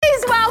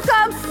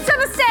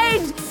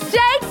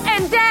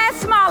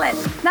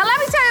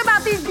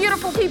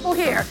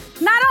people here.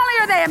 Not only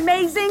are they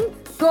amazing,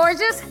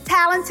 gorgeous,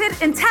 talented,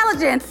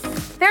 intelligent,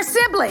 they're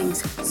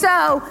siblings.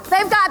 So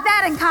they've got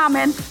that in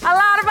common. A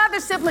lot of other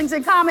siblings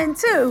in common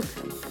too.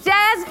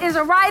 Jazz is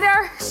a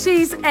writer.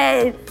 She's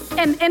an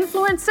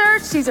influencer.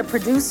 She's a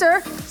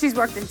producer. She's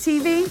worked in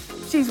TV.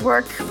 She's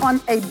worked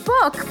on a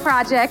book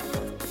project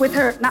with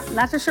her,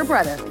 not just her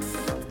brother,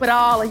 but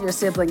all of your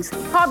siblings,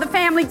 called The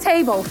Family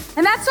Table.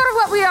 And that's sort of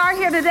what we are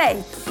here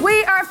today.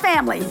 We are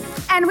family.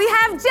 And we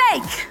have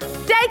Jake.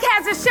 Jake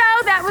has a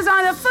show that was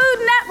on the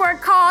Food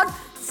Network called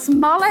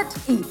Smollett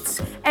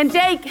Eats. And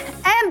Jake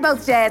and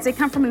both Jazz, they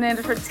come from an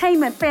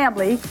entertainment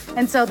family,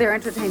 and so they're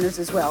entertainers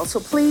as well. So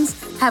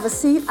please have a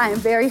seat. I am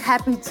very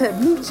happy to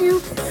meet you.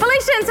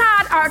 Felicia and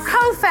Todd are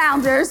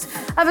co-founders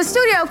of a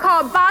studio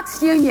called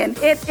Box Union.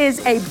 It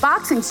is a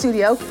boxing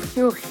studio.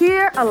 You'll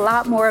hear a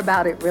lot more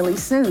about it really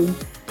soon.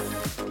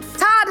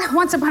 Todd,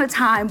 once upon a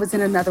time, was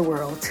in another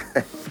world.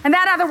 And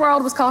that other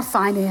world was called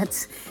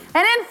finance.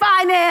 And in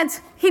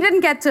finance, he didn't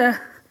get to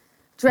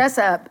dress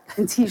up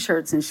in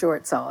t-shirts and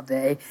shorts all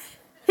day.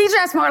 He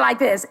dressed more like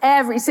this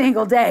every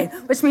single day,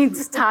 which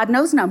means Todd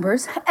knows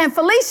numbers. And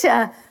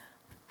Felicia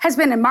has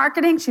been in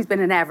marketing. She's been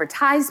in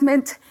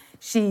advertisement.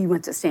 She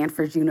went to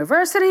Stanford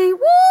University. Whoop,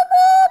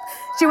 whoop.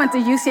 She went to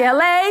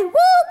UCLA. Whoop,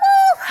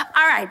 whoop.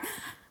 All right.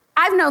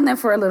 I've known them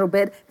for a little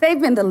bit. They've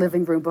been to the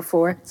living room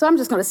before. So I'm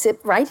just going to sit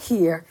right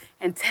here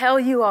and tell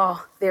you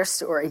all their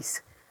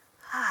stories.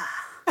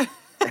 Give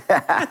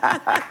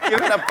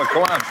it up for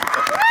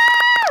Kwanzaa.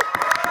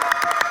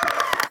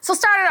 So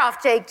start it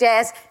off, Jake,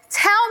 Jazz.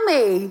 Tell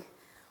me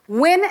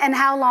when and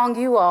how long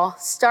you all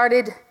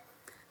started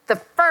the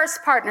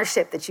first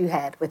partnership that you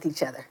had with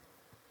each other.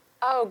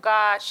 Oh,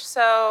 gosh.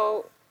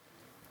 So,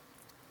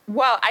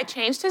 well, I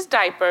changed his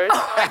diapers, so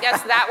I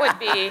guess that would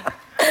be...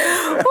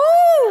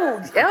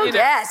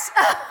 Yes.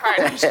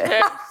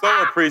 Partnership.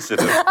 So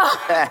appreciative.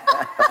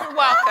 You're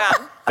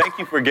welcome. Thank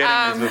you for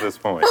getting me to this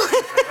point.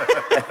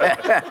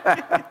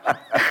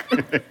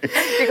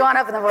 You're going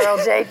up in the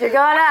world, Jake. You're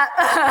going up.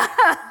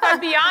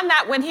 But beyond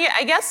that,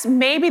 I guess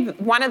maybe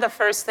one of the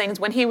first things,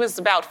 when he was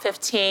about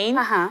 15,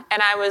 and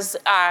I was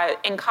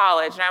in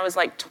college, and I was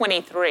like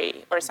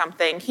 23 or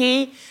something,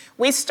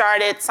 we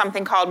started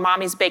something called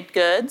Mommy's Baked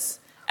Goods,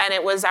 and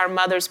it was our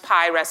mother's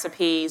pie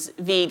recipes,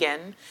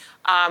 vegan.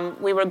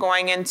 We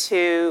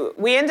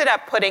ended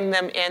up putting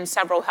them in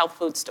several health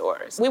food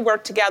stores. We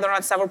worked together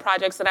on several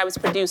projects that I was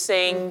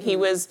producing. He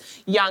was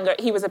younger,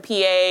 he was a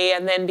PA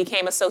and then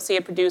became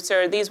associate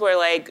producer. These were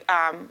like,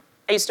 I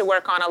used to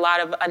work on a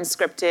lot of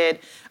unscripted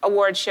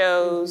award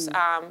shows,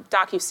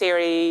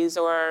 docuseries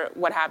or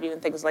what have you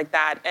and things like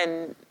that,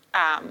 and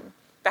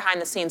behind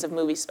the scenes of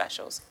movie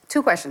specials.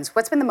 2 questions.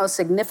 What's been the most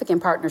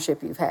significant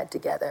partnership you've had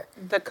together?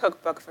 The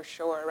cookbook for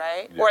sure,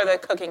 right? Yeah. Or the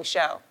cooking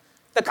show.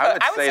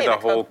 I would say the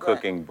whole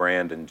cooking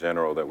brand in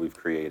general that we've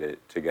created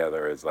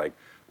together is like,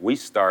 we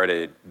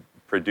started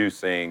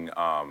producing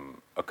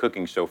a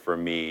cooking show for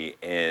me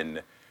in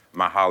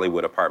my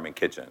Hollywood apartment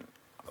kitchen,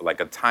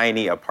 like a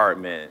tiny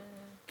apartment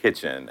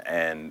kitchen.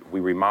 And we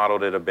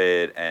remodeled it a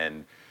bit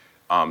and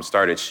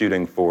started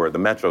shooting for the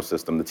Metro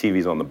system, the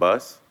TVs on the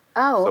bus.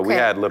 Oh, okay. So we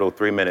had little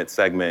 3-minute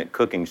segment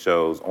cooking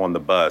shows on the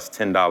bus,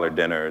 $10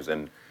 dinners,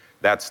 and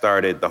that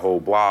started the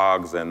whole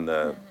blogs and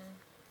the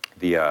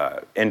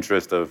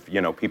interest of,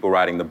 people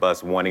riding the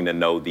bus wanting to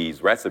know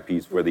these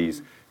recipes for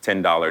these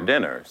 $10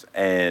 dinners.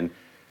 And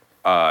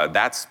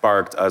that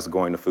sparked us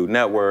going to Food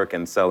Network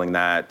and selling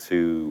that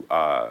to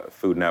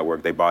Food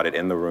Network. They bought it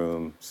in the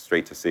room,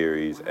 straight to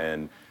series.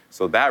 And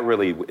so that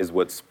really is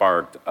what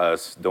sparked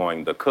us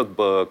doing the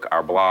cookbook,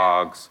 our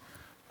blogs,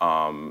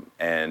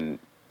 and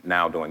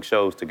now doing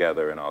shows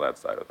together and all that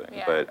side of things.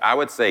 Yeah. But I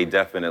would say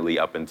definitely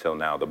up until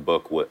now, the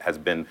book has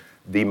been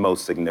the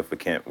most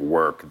significant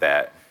work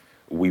that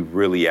we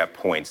really at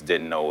points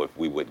didn't know if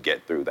we would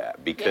get through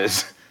that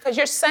because... Because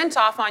you're sent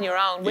off on your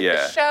own. With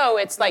the show,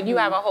 it's like you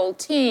have a whole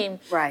team.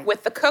 Right.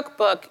 With the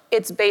cookbook,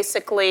 it's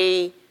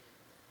basically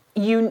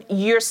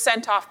you're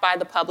sent off by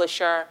the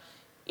publisher.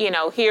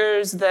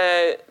 Here's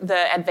the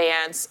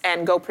advance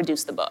and go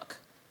produce the book.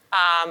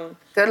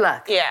 Good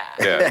luck.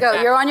 Yeah.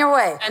 Go, you're on your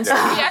way. And so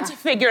we had to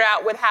figure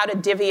out how to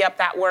divvy up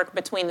that work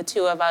between the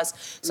two of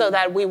us so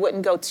that we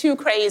wouldn't go too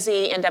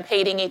crazy, end up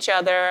hating each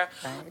other,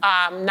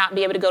 not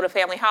be able to go to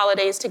family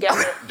holidays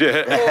together.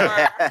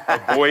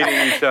 Avoiding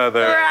each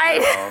other.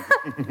 Right.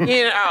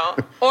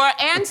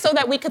 And so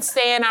that we could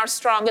stay in our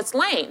strongest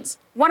lanes.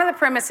 One of the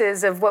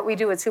premises of what we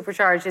do at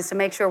Supercharged is to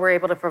make sure we're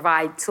able to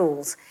provide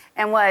tools.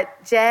 And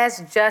what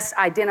Jazz just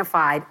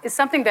identified is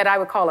something that I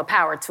would call a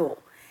power tool.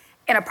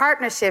 In a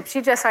partnership, she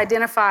just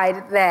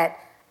identified that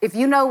if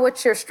you know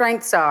what your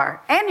strengths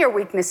are and your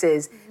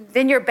weaknesses,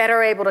 then you're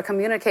better able to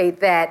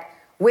communicate that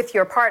with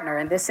your partner.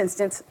 In this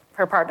instance,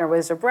 her partner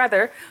was her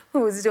brother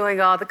who was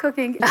doing all the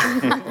cooking.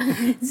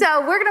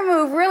 So we're gonna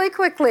move really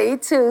quickly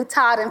to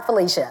Todd and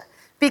Felicia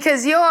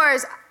because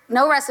yours,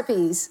 no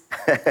recipes.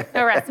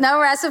 No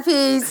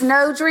recipes,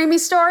 no dreamy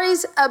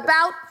stories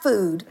about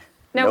food.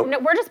 No,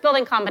 we're just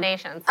building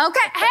combinations. Okay,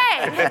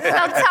 hey, so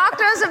talk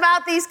to us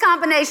about these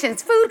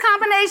combinations, food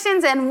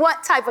combinations, and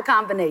what type of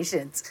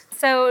combinations?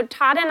 So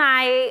Todd and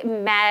I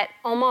met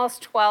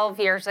almost 12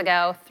 years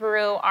ago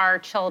through our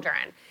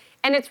children.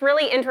 And it's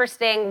really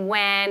interesting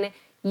when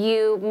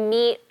you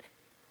meet,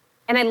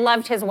 and I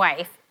loved his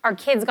wife. Our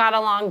kids got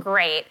along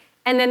great.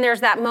 And then there's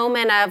that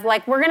moment of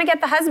like, we're gonna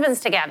get the husbands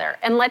together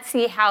and let's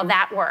see how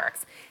that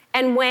works.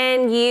 And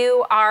when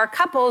you are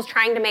couples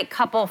trying to make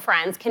couple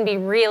friends can be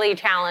really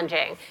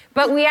challenging.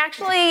 But we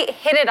actually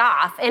hit it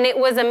off, and it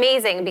was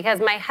amazing because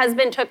my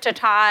husband took to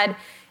Todd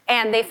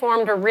and they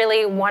formed a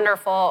really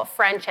wonderful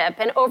friendship.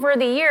 And over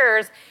the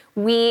years,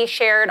 we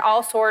shared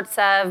all sorts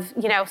of,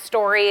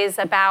 stories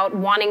about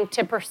wanting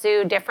to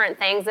pursue different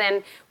things,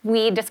 and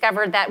we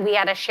discovered that we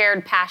had a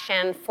shared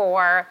passion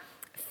for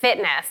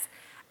fitness.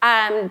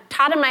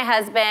 Todd and my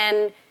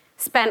husband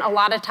spent a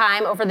lot of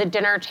time over the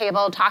dinner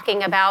table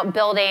talking about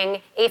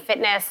building a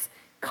fitness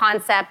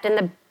concept. And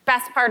the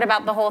best part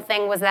about the whole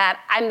thing was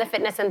that I'm the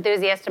fitness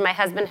enthusiast and my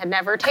husband had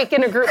never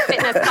taken a group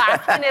fitness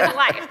class in his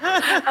life.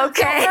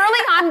 Okay. So early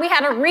on, we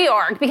had a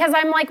reorg because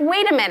I'm like,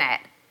 wait a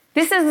minute.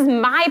 This is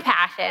my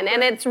passion.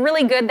 And it's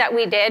really good that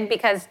we did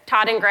because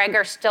Todd and Greg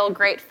are still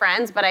great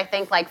friends. But I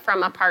think like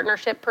from a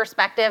partnership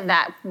perspective,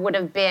 that would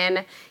have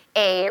been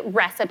a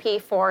recipe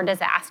for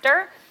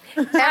disaster.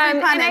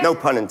 No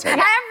pun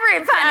intended.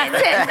 Every pun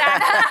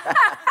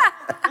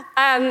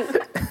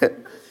intended.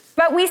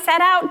 But we set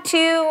out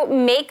to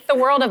make the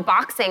world of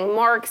boxing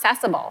more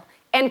accessible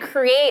and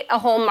create a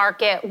whole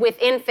market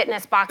within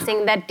fitness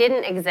boxing that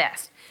didn't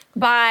exist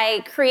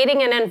by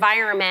creating an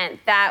environment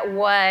that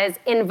was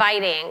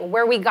inviting,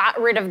 where we got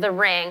rid of the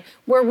ring,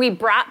 where we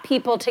brought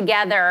people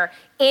together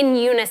in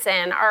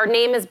unison. Our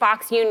name is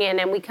Box Union,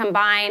 and we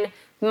combine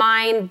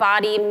mind,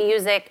 body,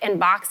 music, and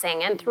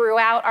boxing. And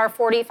throughout our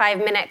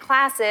 45-minute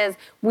classes,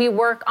 we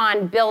work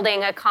on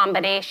building a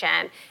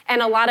combination.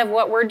 And a lot of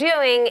what we're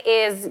doing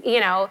is,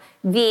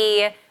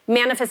 the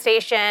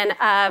manifestation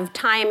of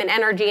time and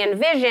energy and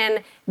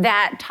vision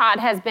that Todd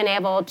has been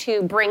able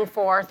to bring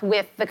forth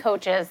with the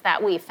coaches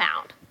that we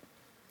found.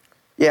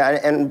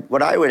 Yeah, and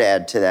what I would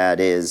add to that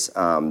is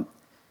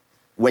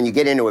when you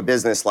get into a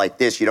business like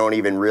this, you don't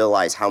even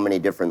realize how many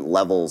different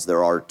levels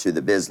there are to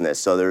the business.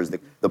 So there's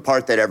the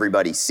part that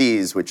everybody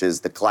sees, which is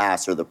the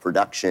class or the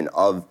production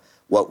of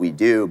what we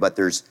do, but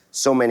there's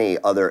so many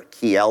other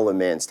key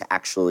elements to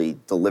actually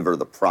deliver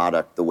the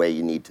product the way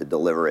you need to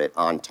deliver it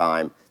on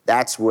time.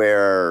 That's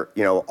where,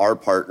 our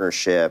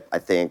partnership, I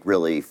think,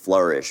 really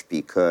flourished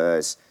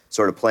because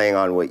sort of playing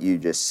on what you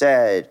just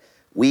said,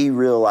 we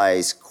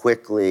realized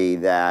quickly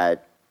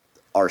that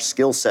our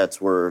skill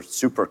sets were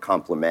super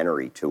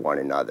complementary to one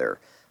another.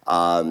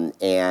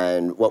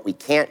 And what we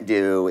can't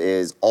do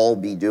is all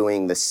be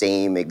doing the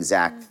same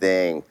exact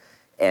thing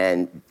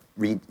and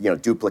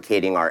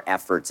duplicating our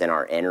efforts and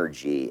our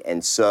energy.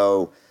 And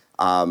so,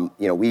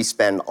 we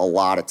spend a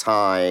lot of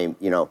time,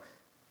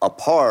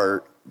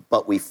 apart,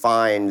 but we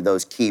find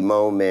those key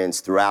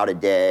moments throughout a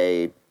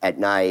day, at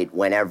night,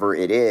 whenever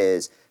it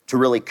is, to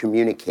really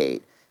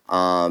communicate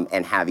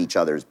and have each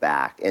other's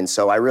back. And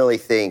so I really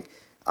think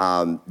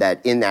that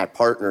in that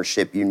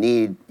partnership, you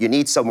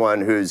need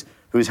someone who's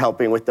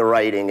helping with the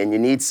writing, and you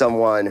need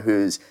someone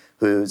who's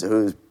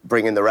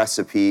bringing the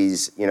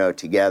recipes,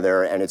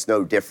 together. And it's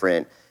no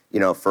different,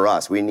 for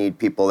us. We need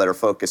people that are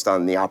focused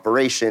on the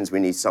operations. We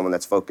need someone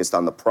that's focused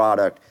on the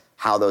product,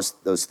 how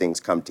those things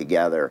come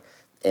together.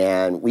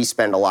 And we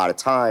spend a lot of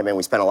time,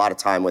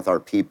 with our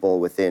people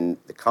within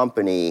the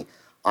company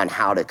on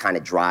how to kind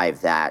of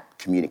drive that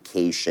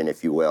communication,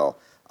 if you will,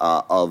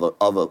 of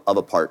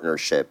a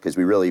partnership, because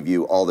we really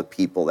view all the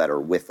people that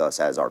are with us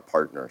as our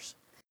partners.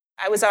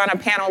 I was on a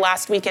panel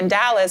last week in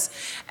Dallas,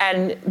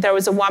 and there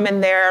was a woman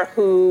there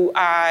who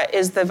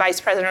is the vice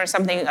president or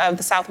something of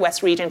the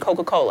Southwest region,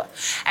 Coca-Cola.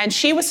 And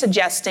she was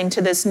suggesting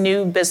to this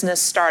new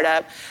business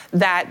startup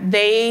that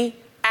they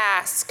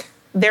ask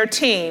their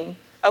team,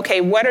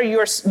 okay, what are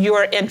your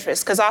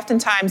interests? Because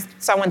oftentimes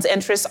someone's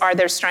interests are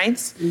their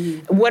strengths.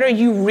 Mm-hmm. What are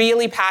you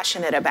really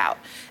passionate about?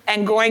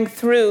 And going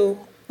through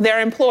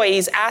their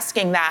employees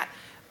asking that,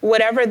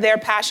 whatever they're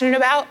passionate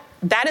about,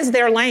 that is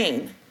their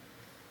lane.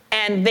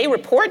 And they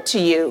report to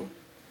you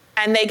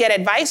and they get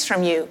advice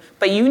from you,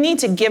 but you need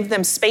to give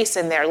them space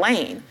in their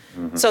lane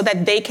so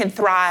that they can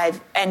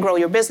thrive and grow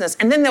your business.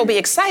 And then they'll be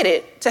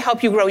excited to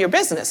help you grow your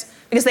business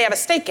because they have a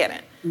stake in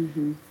it.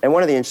 Mm-hmm. And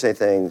one of the interesting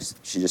things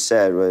she just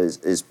said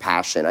is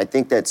passion. I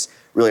think that's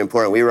really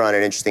important. We were on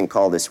an interesting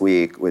call this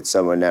week with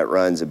someone that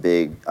runs a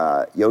big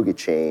yoga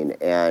chain,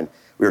 and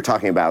we were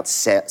talking about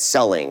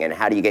selling and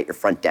how do you get your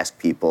front desk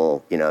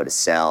people, to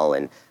sell,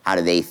 and how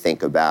do they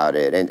think about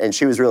it. And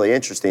she was really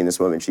interesting, this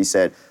woman. She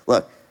said,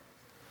 look,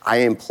 I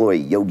employ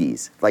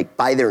yogis. Like,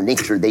 by their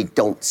nature, they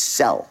don't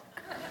sell.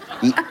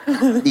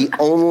 The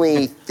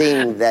only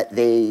thing that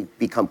they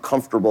become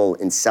comfortable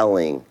in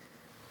selling,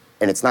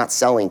 and it's not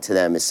selling to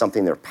them, is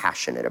something they're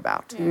passionate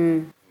about.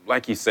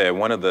 like you said,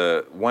 one of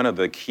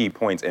the key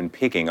points in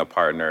picking a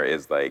partner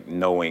is like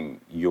knowing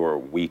your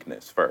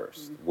weakness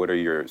first. What are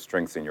your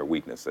strengths and your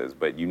weaknesses?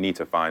 But you need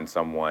to find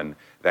someone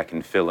that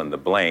can fill in the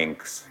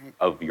blanks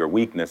of your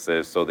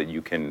weaknesses so that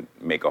you can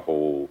make a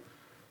whole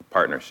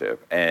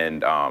partnership.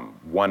 And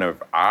one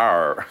of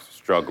our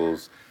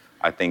struggles,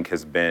 I think,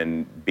 has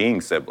been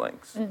being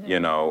siblings, you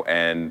know,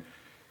 and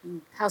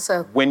How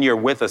so? when you're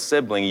with a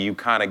sibling, you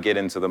kind of get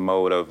into the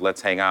mode of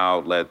let's hang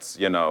out, let's,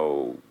 you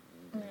know,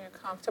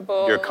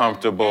 You're You're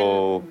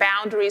comfortable. and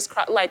boundaries,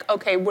 like,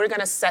 okay, we're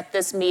going to set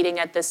this meeting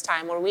at this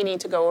time, or we need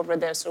to go over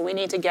this, or we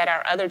need to get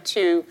our other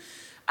two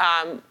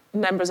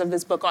members of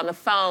this book on the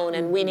phone,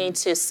 and we need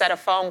to set a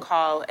phone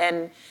call.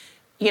 And,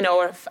 you know,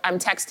 or if I'm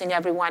texting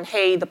everyone,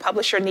 hey, the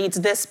publisher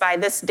needs this by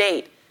this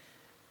date.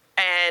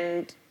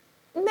 And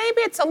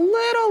maybe it's a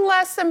little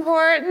less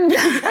important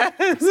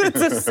because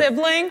it's a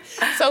sibling.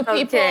 So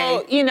people,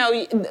 Okay. you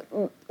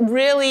know,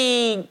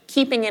 really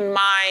keeping in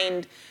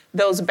mind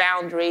those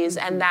boundaries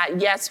and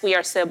that, yes, we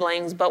are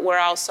siblings, but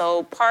we're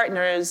also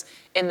partners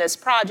in this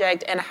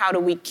project. And how do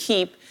we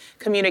keep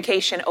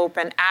communication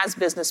open as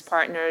business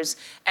partners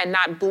and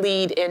not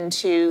bleed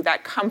into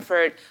that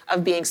comfort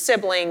of being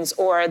siblings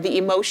or the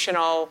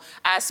emotional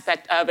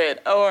aspect of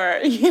it, or,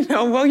 you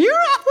know, well,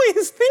 you're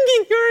always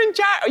thinking you're in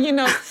charge, you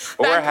know,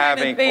 that kind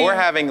of thing. or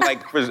having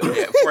like,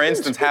 for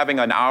instance, having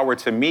an hour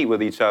to meet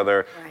with each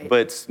other, Right.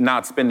 but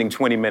not spending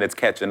 20 minutes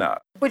catching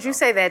up. Would you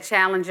say that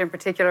challenge in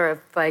particular of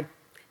like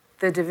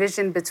the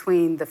division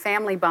between the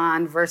family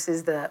bond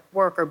versus the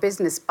work or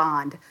business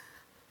bond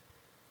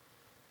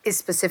is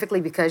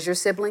specifically because you're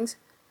siblings?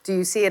 Do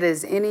you see it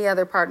as any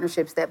other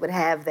partnerships that would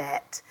have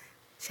that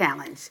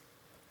challenge?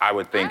 I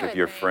would think I if would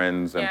you're think,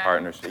 friends and yeah.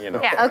 partnership, you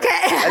know. Yeah. Okay.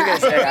 I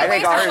was gonna say, I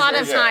think Waste ours a lot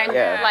of is- time,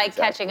 yeah, like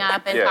catching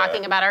up and Yeah.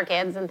 talking about our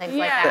kids and things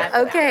like Yeah.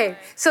 that. Okay.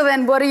 So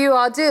then what do you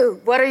all do?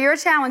 What are your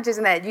challenges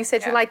in that? You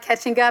said you Yeah. like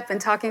catching up and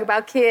talking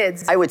about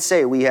kids. I would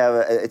say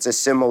it's a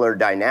similar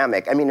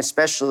dynamic. I mean,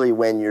 especially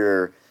when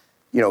you're,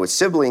 you know, with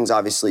siblings,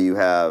 obviously you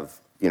have,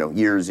 you know,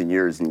 years and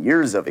years and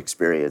years of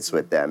experience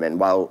with them. And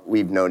while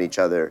we've known each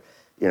other,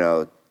 you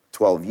know,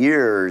 12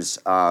 years,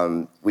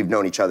 we've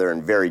known each other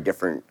in very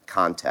different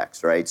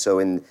contexts, right? So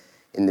in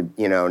the,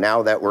 you know,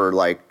 now that we're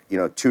like, you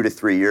know, 2 to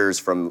 3 years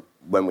from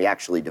when we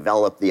actually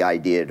developed the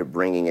idea to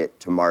bringing it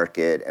to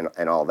market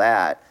and all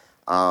that,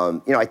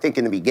 you know, I think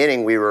in the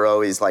beginning we were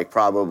always like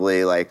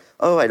probably like,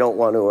 oh, I don't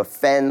want to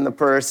offend the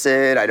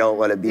person. I don't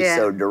want to be Yeah.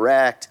 so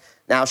direct.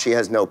 Now she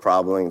has no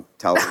problem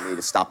telling me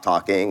to stop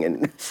talking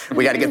and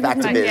we got to get back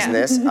to Yeah.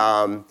 business.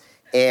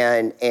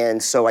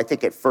 And so I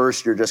think at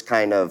first you're just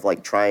kind of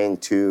like trying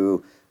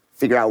to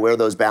figure out where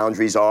those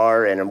boundaries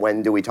are and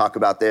when do we talk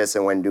about this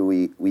and when do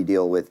we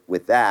deal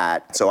with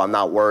that. So I'm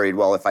not worried,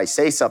 well, if I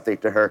say something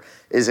to her,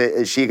 is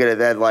she gonna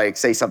then like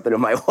say something to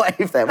my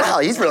wife that, well,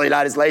 he's really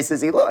not as nice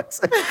as he looks.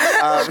 And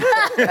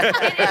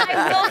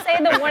I will say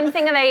the one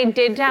thing that I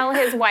did tell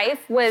his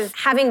wife was,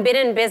 having been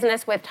in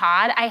business with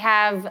Todd, I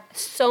have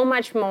so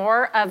much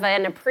more of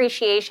an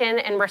appreciation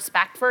and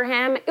respect for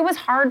him. It was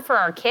hard for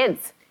our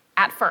kids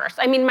at first.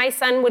 I mean, my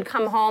son would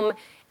come home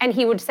and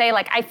he would say,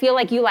 like, I feel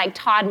like you like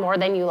Todd more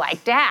than you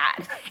like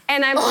Dad.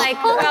 And I'm like,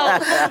 well,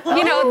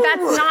 you know,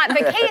 that's not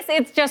the case.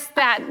 It's just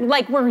that,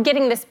 like, we're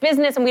getting this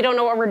business and we don't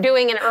know what we're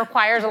doing and it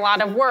requires a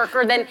lot of work.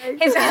 Or then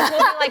his kids will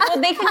be like,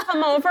 well, they can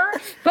come over,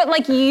 but,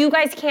 like, you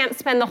guys can't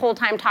spend the whole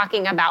time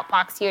talking about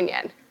Fox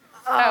Union.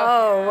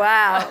 Oh,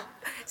 wow.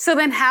 So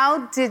then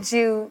how did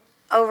you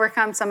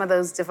overcome some of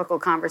those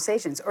difficult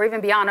conversations? Or even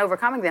beyond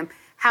overcoming them,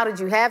 how did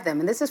you have them?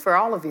 And this is for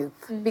all of you,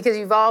 because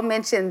you've all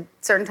mentioned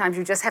certain times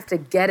you just have to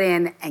get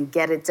in and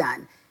get it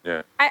done.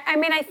 Yeah. I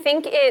mean, I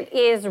think it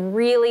is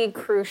really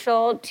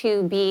crucial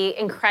to be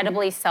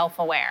incredibly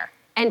self-aware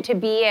and to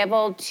be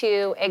able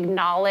to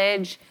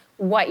acknowledge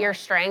what your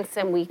strengths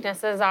and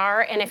weaknesses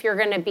are. And if you're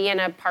going to be in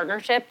a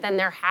partnership, then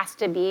there has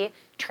to be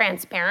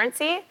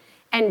transparency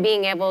and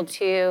being able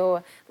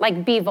to,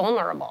 like, be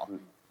vulnerable.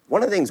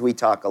 One of the things we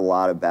talk a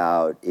lot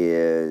about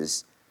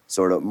is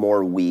sort of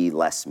more we,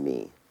 less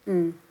me.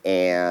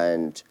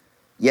 And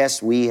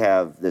yes, we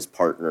have this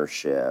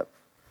partnership,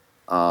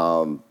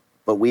 but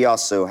we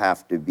also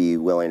have to be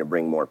willing to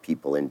bring more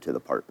people into the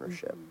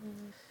partnership.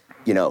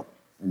 You know,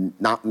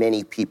 not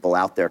many people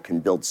out there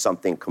can build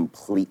something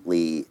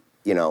completely,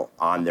 you know,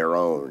 on their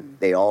own.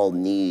 They all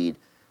need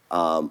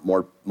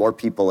more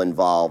people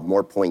involved,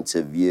 more points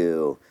of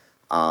view.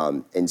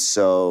 And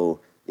so,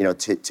 you know,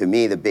 to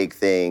me, the big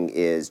thing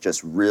is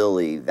just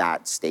really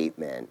that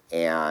statement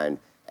and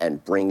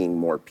bringing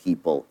more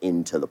people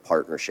into the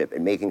partnership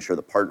and making sure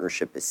the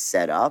partnership is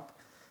set up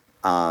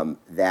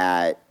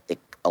that it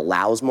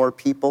allows more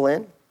people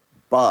in,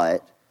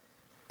 but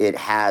it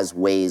has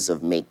ways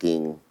of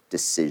making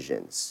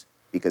decisions.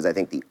 Because I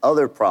think the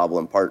other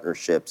problem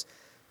partnerships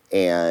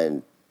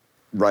and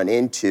run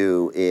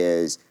into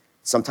is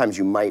sometimes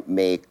you might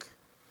make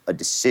a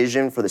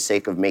decision for the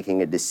sake of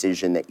making a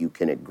decision that you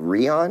can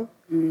agree on,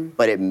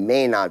 but it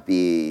may not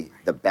be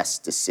the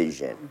best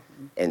decision.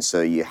 And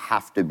so you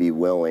have to be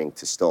willing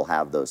to still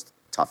have those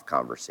tough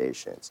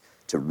conversations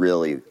to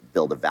really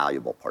build a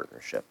valuable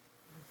partnership.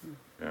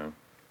 Yeah.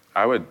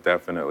 I would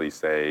definitely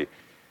say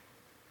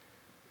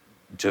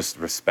just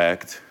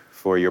respect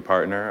for your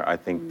partner. I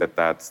think that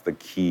that's the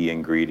key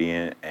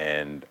ingredient,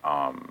 and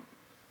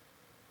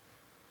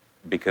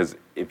because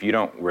if you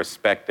don't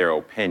respect their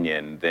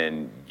opinion,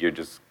 then you're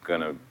just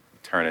gonna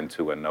turn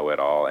into a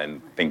know-it-all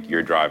and think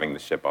you're driving the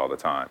ship all the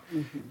time.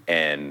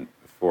 And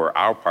for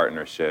our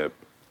partnership,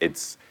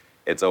 it's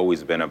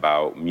always been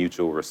about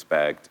mutual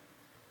respect,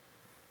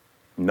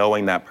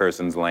 knowing that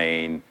person's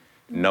lane,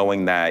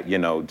 knowing that, you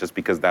know, just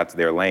because that's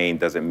their lane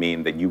doesn't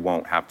mean that you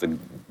won't have to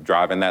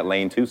drive in that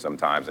lane too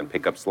sometimes and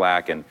pick up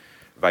slack and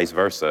vice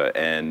versa.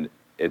 And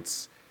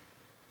it's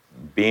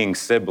being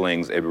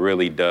siblings, it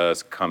really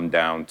does come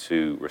down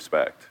to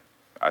respect,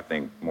 I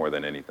think, more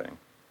than anything.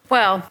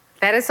 Well,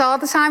 that is all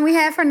the time we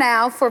have for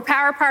now for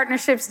Power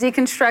Partnerships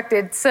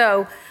Deconstructed.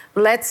 So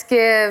let's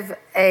give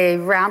a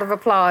round of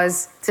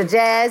applause to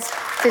Jazz,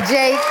 to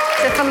Jake,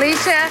 to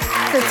Felicia,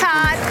 to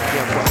Todd.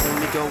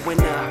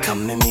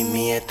 Come and meet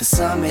me at the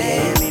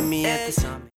summit.